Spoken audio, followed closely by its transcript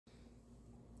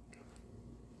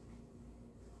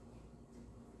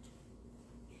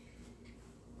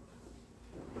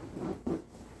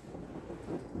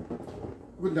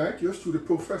Good night, yours truly,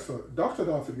 Professor Dr.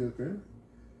 Dolphy Gilpin,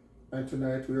 and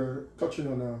tonight we are touching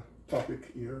on a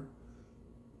topic here,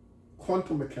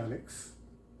 quantum mechanics.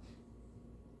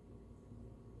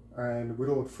 And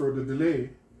without further delay,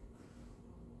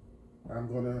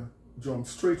 I'm going to jump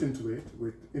straight into it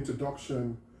with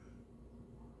introduction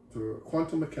to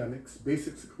quantum mechanics,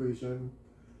 basics equation,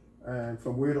 and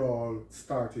from where it all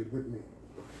started with me.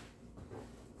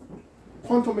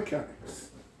 Quantum mechanics.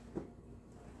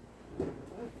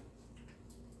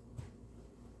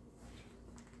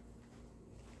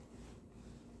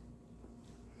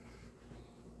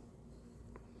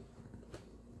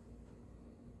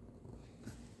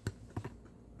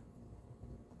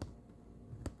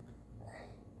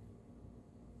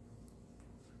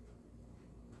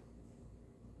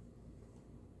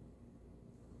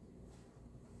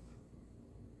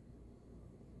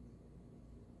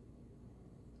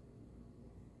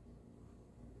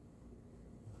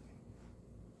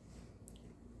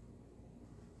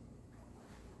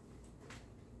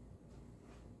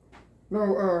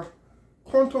 Now,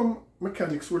 quantum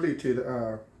mechanics related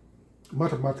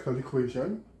mathematical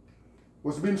equation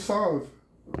was being solved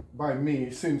by me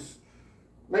since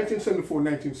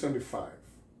 1974-1975.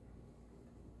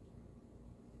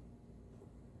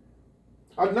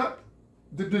 And not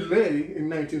the delay in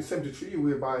 1973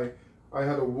 whereby I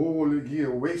had a whole year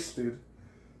wasted.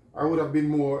 I would have been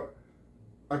more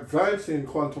advanced in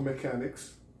quantum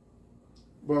mechanics,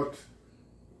 but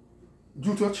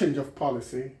due to a change of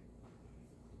policy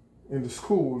in the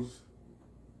schools,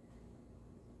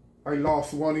 I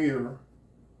lost 1 year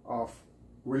of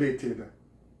related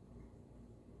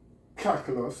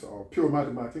calculus or pure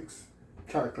mathematics,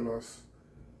 calculus,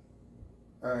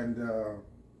 and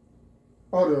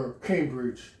other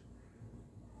Cambridge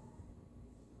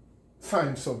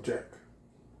science subject.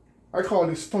 I call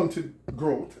it stunted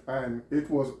growth, and it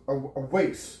was a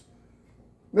waste.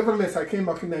 Nevertheless, I came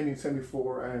back in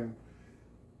 1974 and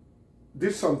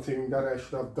did something that I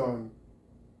should have done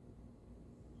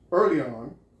early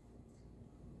on.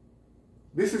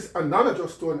 This is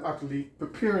analogous to an athlete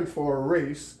preparing for a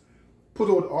race, put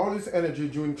out all his energy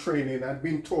during training and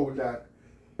being told that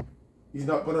he's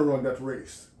not going to run that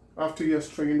race. After he has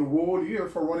trained the whole year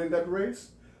for running that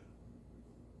race,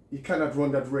 he cannot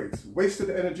run that race. Wasted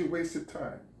energy, wasted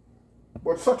time.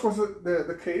 But such was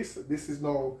the case. This is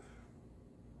now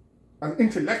an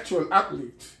intellectual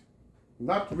athlete,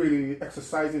 not really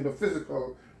exercising the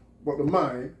physical, but the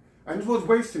mind, and it was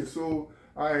wasted. So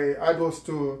I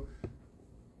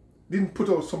didn't put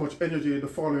out so much energy the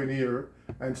following year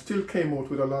and still came out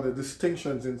with a lot of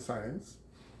distinctions in science.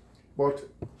 But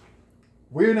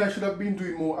when I should have been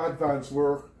doing more advanced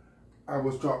work, I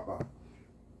was dropped back.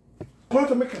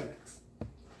 Quantum mechanics.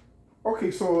 Okay,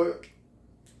 so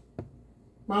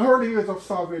my early years of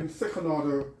solving second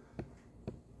order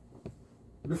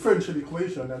differential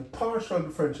equation and partial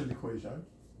differential equation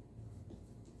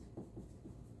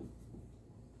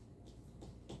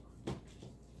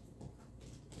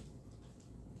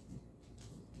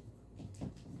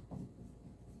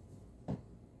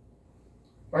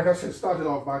like I said, started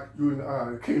off back during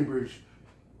Cambridge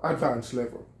advanced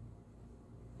level.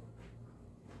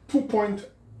 2-point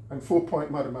and 4-point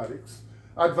mathematics,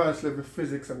 advanced level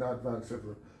physics and advanced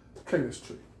level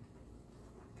chemistry.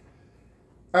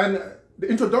 And the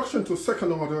introduction to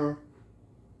second order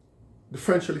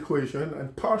differential equation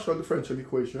and partial differential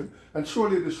equation, and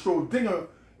surely the Schrodinger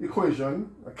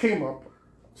equation came up,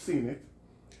 seen it,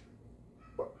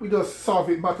 but we just solve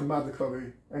it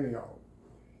mathematically anyhow.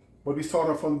 But we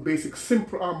started from basic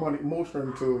simple harmonic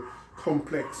motion to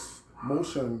complex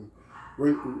motion,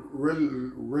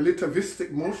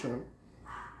 relativistic motion,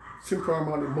 simple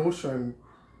harmonic motion,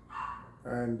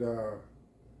 and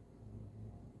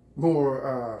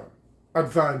more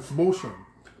advanced motion.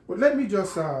 But let me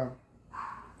just start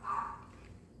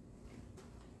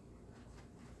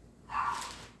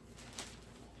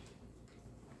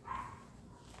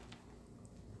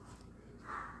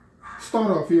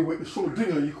off here with the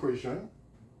Schrodinger equation.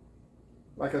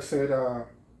 Like I said,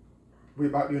 way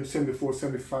back in 74,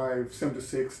 75,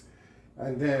 76,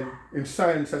 and then in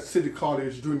science at City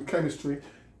College doing chemistry,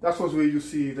 that was where you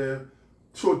see the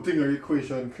Schrodinger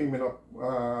equation coming up,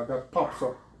 that pops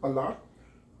up a lot.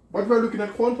 But we're looking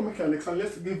at quantum mechanics, and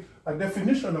let's give a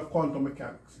definition of quantum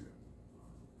mechanics here.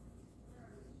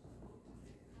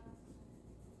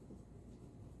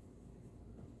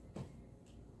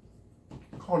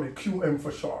 Call it QM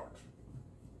for short.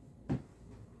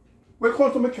 Well,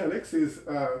 quantum mechanics is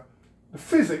the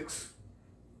physics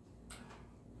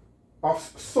of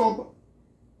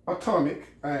subatomic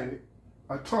and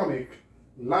atomic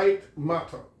light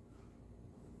matter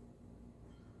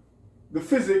the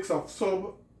physics of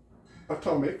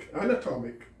subatomic and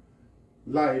atomic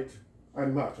light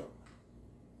and matter.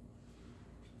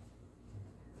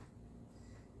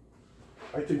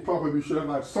 I think probably we should have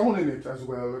had sound in it as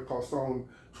well, because sound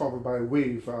traveled by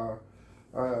wave.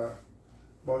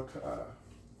 But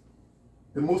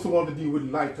the most we want to deal with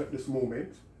light at this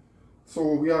moment.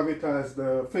 So we have it as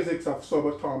the physics of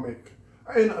subatomic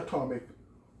and atomic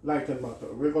light and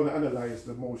matter. We're going to analyze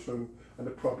the motion and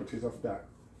the properties of that.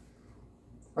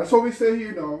 And so we say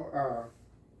here now,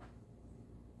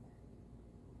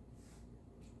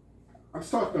 I'm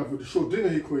starting off with the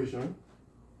Schrodinger equation.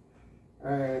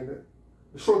 And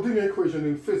the Schrodinger equation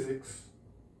in physics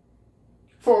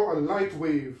for a light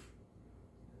wave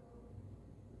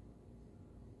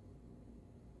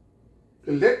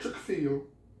electric field,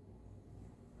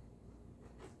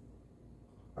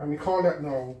 and we call that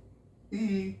now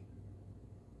E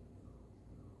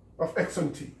of x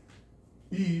and t.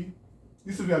 E,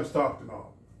 this is where I'm starting now,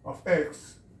 of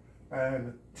x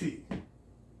and t.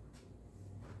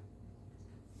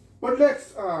 But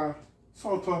let's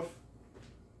sort of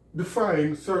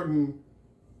define certain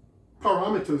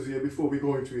parameters here before we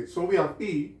go into it. So we have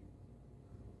E,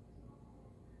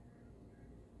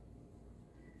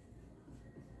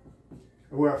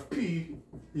 and we have P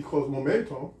equals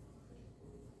momentum,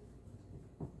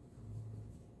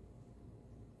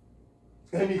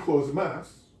 M equals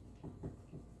mass,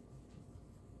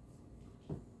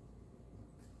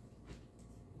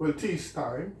 well, T is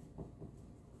time.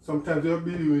 Sometimes we'll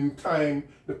be doing time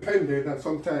dependent, and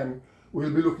sometimes we'll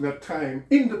be looking at time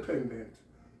independent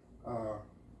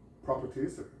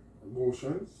properties,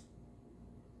 motions.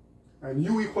 And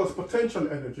U equals potential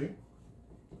energy.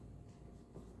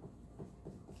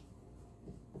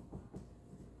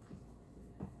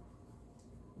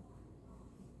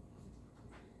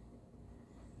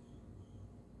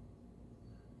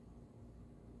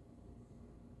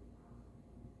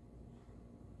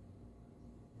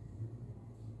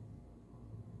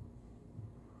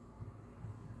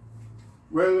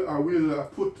 Well, we'll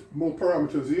put more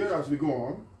parameters here as we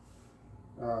go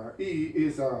on. E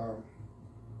is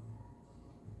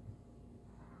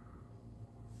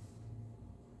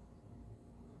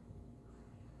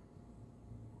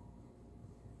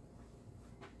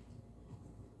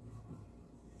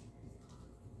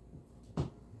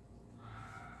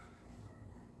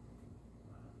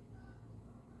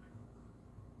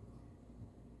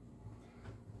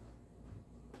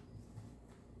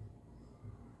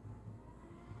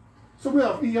so we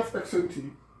have E of x and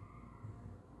t.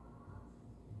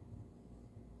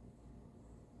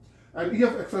 And E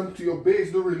of x and t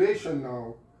obeys the relation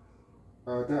now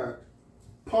that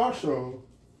partial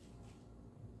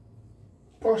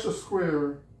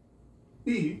square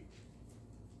E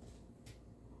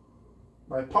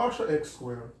by partial x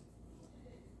squared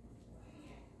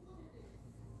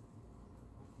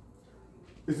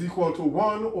is equal to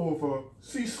 1 over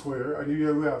c squared, and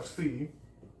here we have c.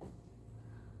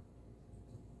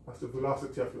 That's the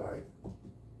velocity of light,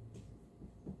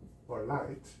 or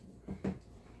light.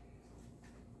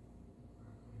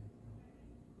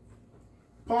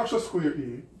 Partial square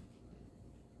E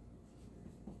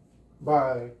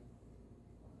by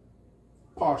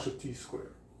partial t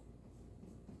squared.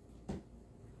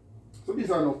 So these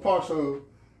are no partial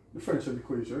differential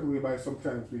equation, whereby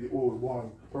sometimes we hold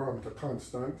one parameter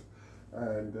constant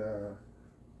and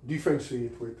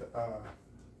differentiate with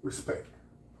respect.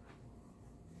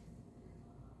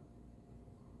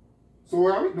 So we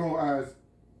have it now as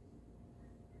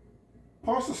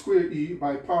partial square E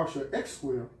by partial x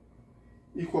squared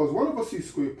equals 1 over c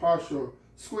squared partial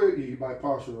square E by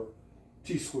partial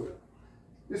t squared.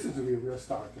 This is the way we are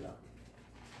starting at.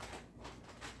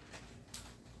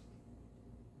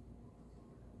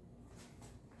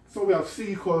 So we have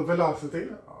c equals velocity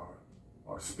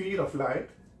or speed of light.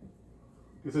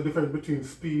 There's a difference between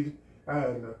speed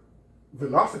and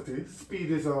velocity.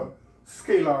 Speed is a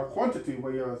scalar quantity,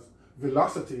 whereas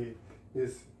velocity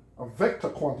is a vector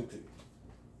quantity,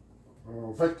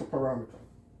 or vector parameter.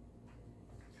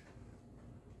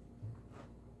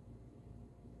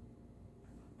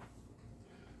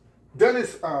 Then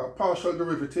is partial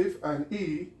derivative, and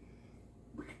E,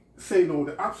 say now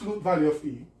the absolute value of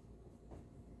E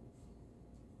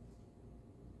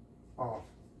of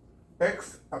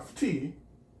x of t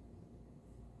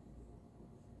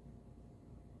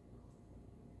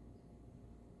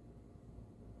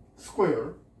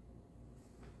square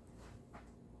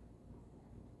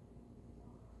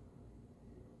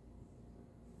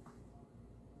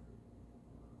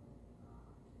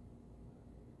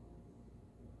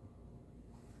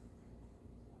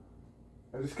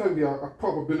And this can be a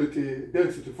probability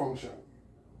density function.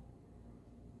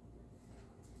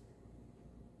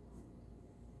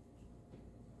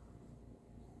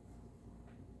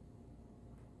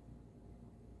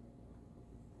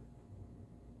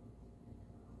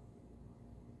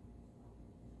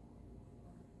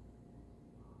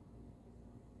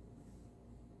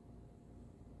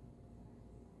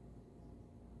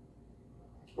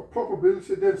 A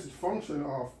probability density function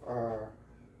of a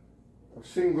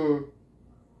single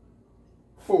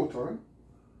photon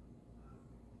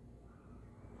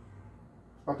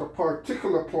at a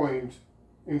particular point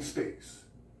in space.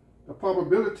 The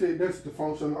probability density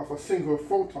function of a single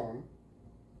photon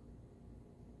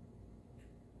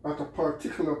at a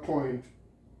particular point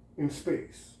in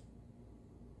space.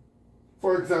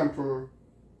 For example,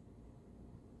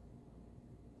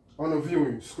 on a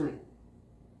viewing screen.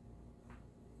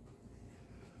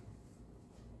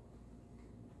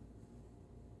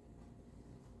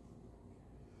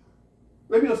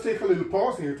 Let me just take a little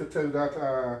pause here to tell you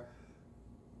that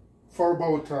for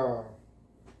about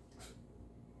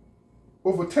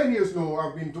over 10 years now,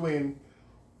 I've been doing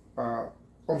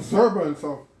observance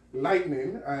of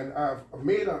lightning, and I've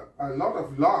made a lot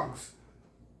of logs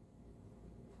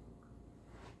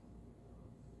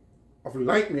of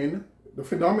lightning, the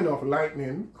phenomena of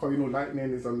lightning, because you know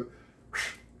lightning is a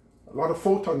lot of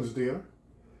photons there.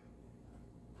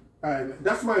 And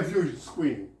that's my viewing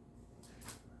screen.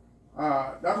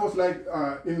 That was like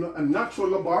in a natural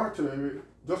laboratory,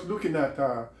 just looking at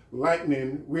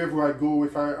lightning wherever I go.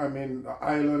 If I'm in the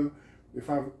island, if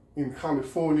I'm in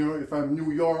California, if I'm in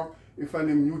New York, if I'm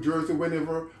in New Jersey,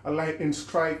 whenever a lightning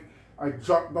strike, I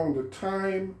jot down the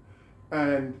time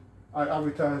and I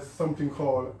advertise something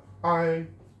called IPE.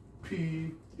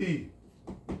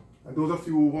 And those of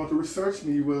you who want to research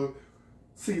me will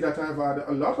see that I've had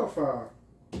a lot of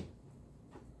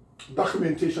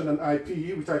documentation on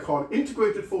IPE, which I call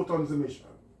integrated photons emission.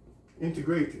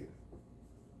 Integrated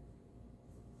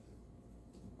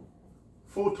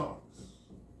photons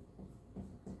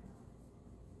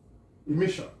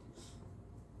emissions.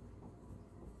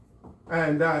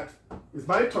 And that is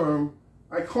my term.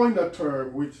 I coined that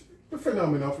term, which the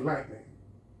phenomenon of lightning.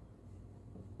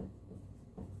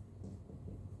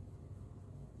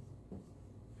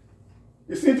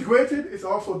 It's integrated, it's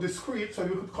also discrete, so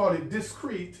you could call it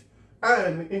discrete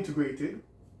and integrated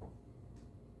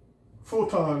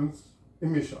photons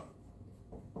emission.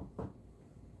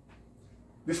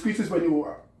 Discrete is when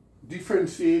you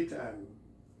differentiate and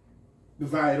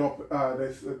divide up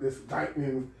this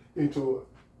lightning into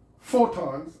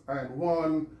photons, and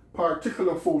one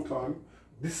particular photon,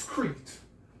 discrete,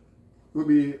 will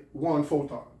be one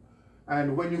photon.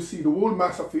 And when you see the whole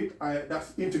mass of it,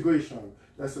 that's integration.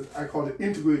 I call it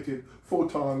integrated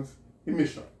photons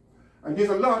emission. And there's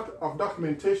a lot of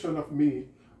documentation of me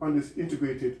on this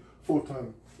integrated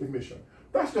photon emission.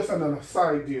 That's just an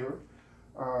aside here.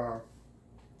 How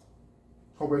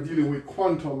we're dealing with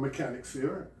quantum mechanics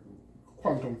here,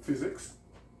 quantum physics.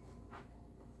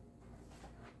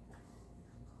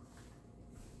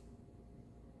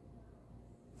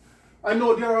 I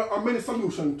know there are many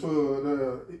solutions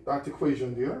to that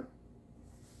equation there.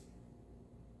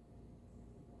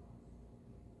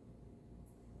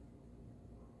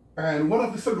 And one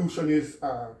of the solutions is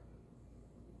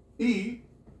E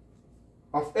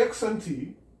of x and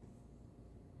t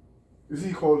is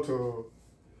equal to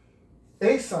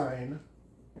a sine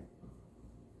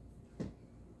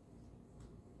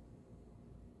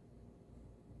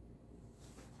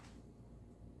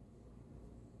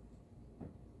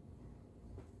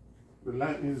the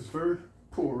lightning is very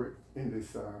poor in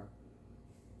this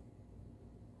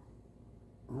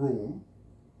room.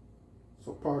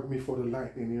 So pardon me for the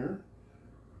lightning here.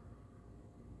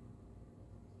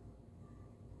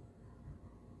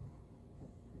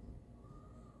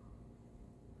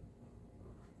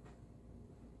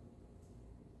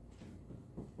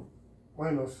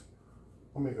 Minus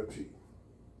omega t.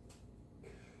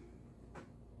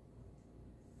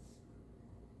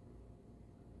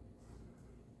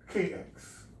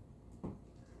 Kx.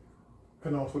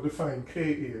 Can also define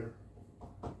k here.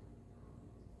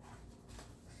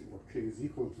 See what k is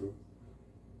equal to.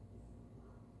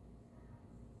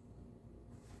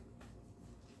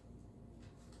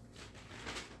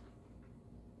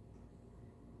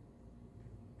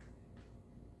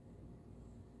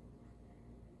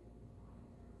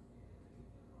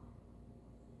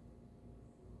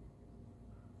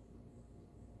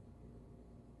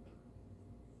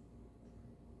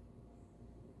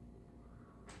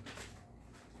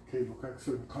 Okay, look at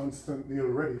certain constant there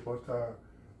already, but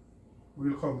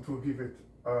we'll come to give it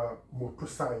a more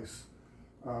precise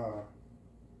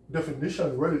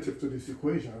definition relative to this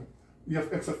equation, we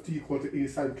have x of t equal to a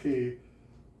sine k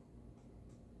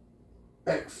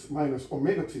x minus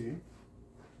omega t.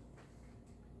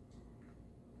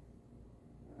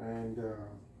 And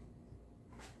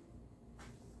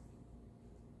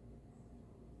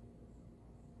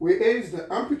where a is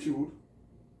the amplitude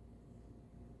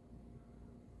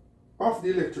of the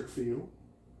electric field,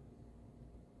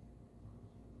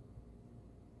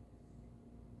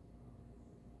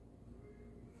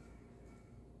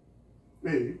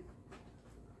 A,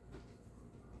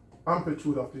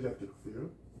 amplitude of the electric field,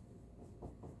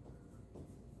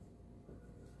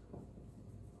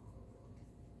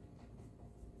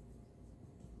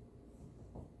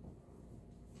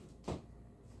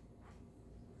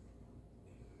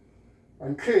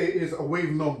 and K is a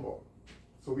wave number.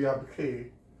 So we have K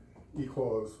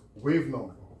equals wave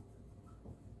number.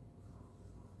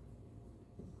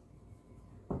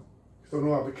 So now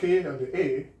we have the K and the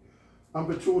A,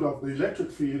 amplitude of the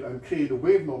electric field, and K the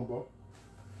wave number.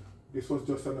 This was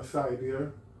just an aside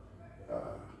here.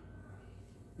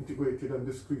 Integrated and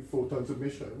discrete photons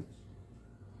emissions.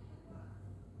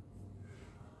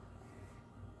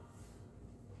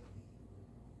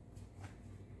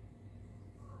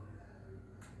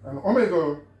 And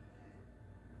omega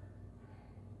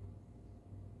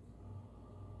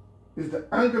is the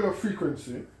angular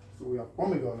frequency. So we have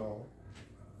omega now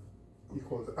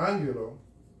equals angular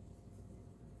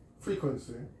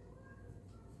frequency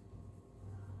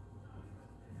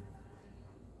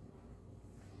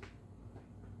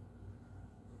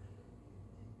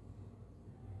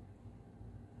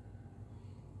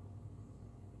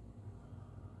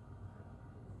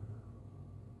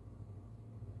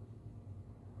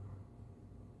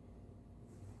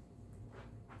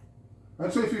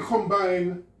and so if you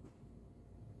combine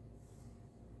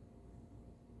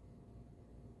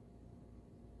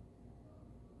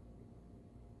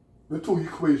the two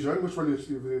equations, which relates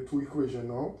to the two equations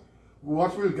now,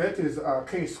 what we'll get is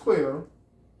k square,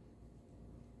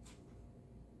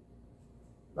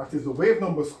 that is the wave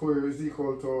number square, is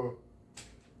equal to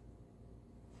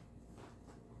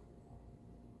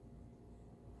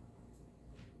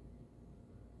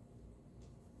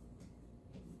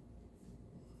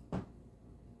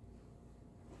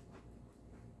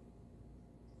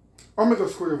omega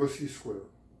square over c square.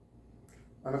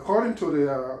 And according to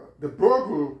the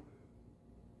Borel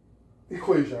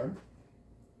equation,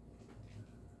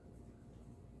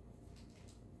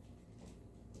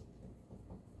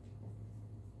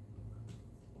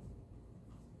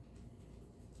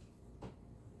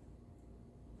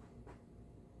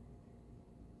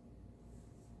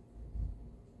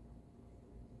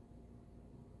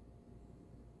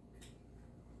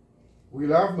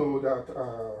 we'll have know that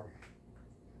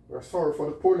we're sorry for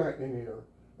the pole lightning here,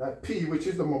 that P, which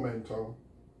is the momentum,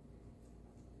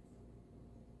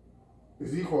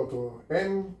 is equal to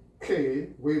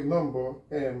mk, wave number,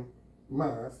 m,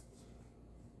 mass,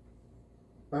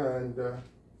 and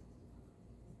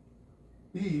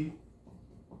E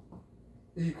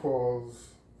equals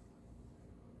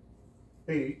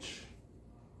h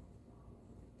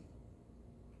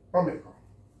omega.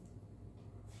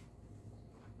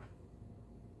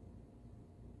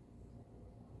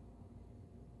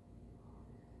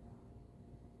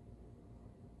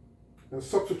 And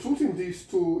substituting these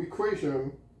two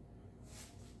equations,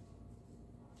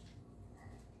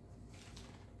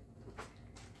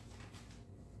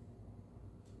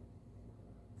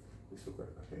 let's look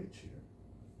at the h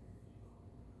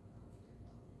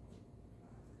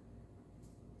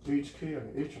here, hk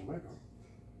and h omega.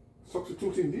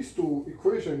 Substituting these two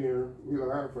equations here,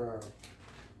 we'll have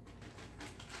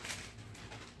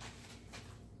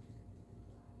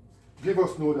give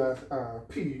us know that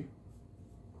P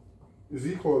is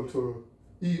equal to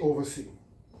E over C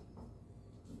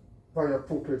by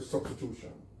appropriate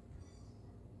substitution.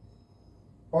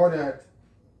 Or that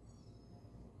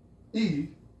E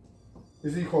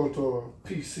is equal to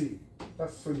PC.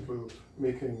 That's simple,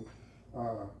 making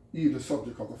E the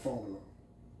subject of the formula.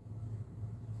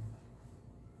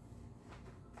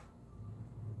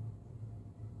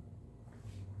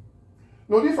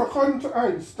 Now, if according to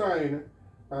Einstein,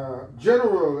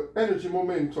 general energy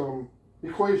momentum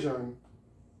equation,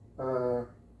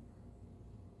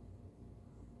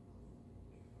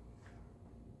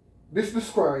 this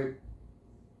describes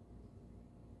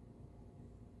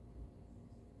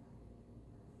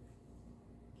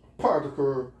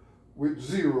particle with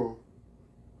zero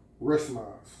rest mass.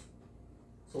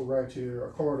 So right here,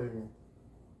 according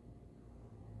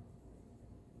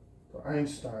to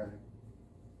Einstein,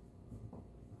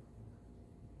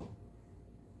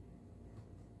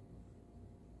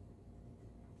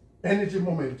 energy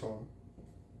momentum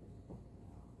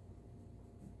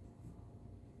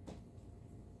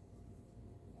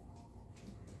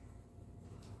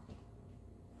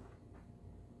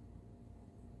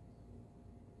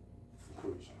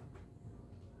equation.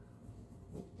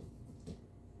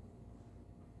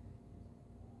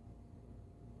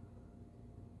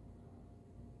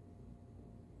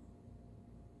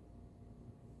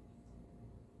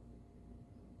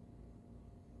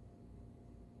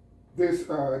 This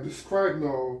describe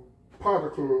now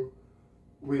particle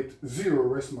with 0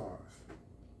 rest mass.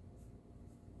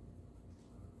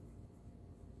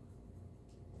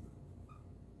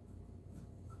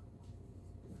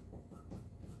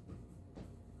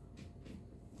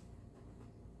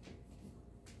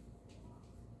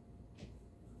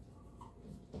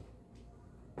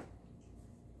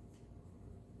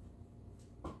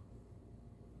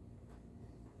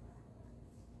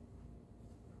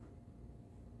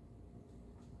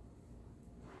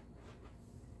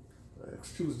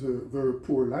 Excuse the very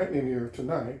poor lighting here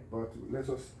tonight, but let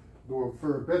us do our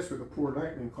very best with the poor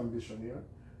lighting condition here.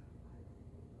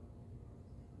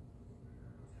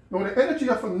 Now the energy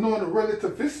of a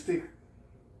non-relativistic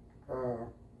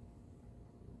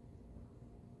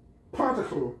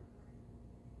particle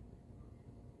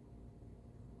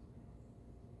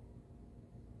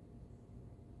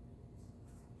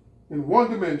in one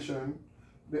dimension,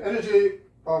 the energy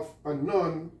of a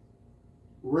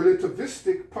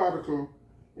non-relativistic particle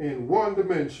in one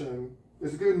dimension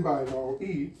is given by now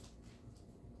E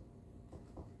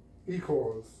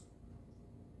equals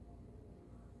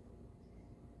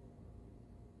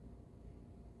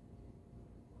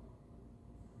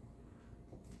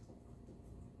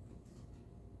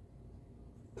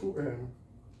 (2m)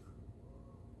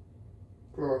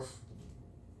 plus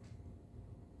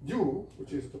U,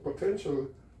 which is the potential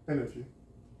energy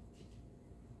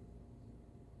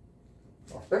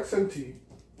of x and t.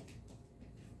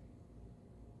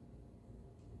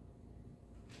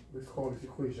 Let's call this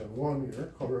equation 1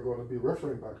 here, because we're going to be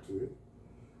referring back to it.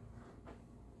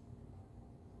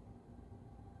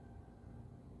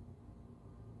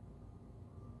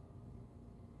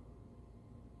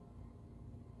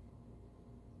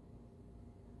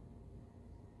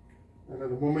 And then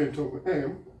the momentum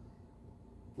m,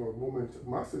 or momentum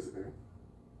mass is m,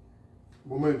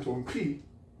 momentum p,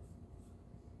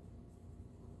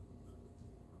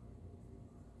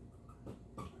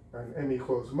 and m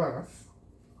equals mass,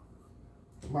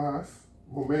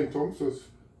 momentum, so it's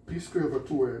p squared over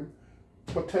 2m,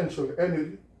 potential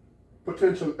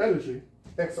energy,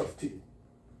 x of t,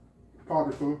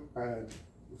 particle, and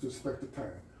with respect to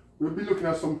time. We'll be looking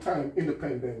at some time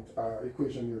independent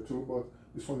equation here too, but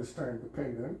this one is time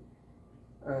dependent.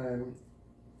 And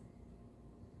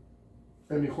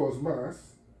m equals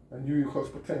mass, and u equals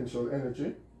potential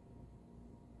energy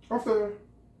of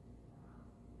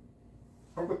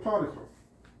the particle.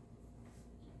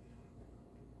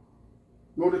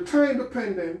 Now the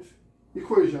time-dependent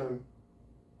equation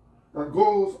that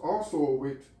goes also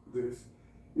with this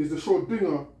is the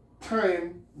Schrodinger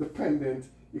time-dependent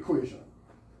equation.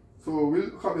 So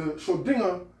we'll call the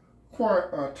Schrodinger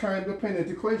time-dependent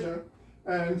equation,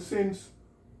 and since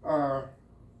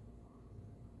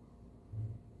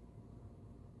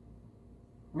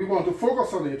we want to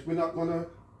focus on it, we're not going to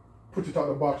put it at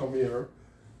the bottom here.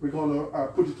 We're going to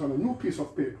put it on a new piece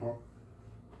of paper.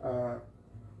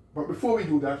 But before we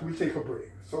do that, we'll take a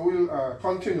break. So we'll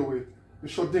continue with the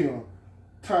Schrodinger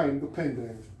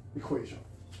time-dependent equation.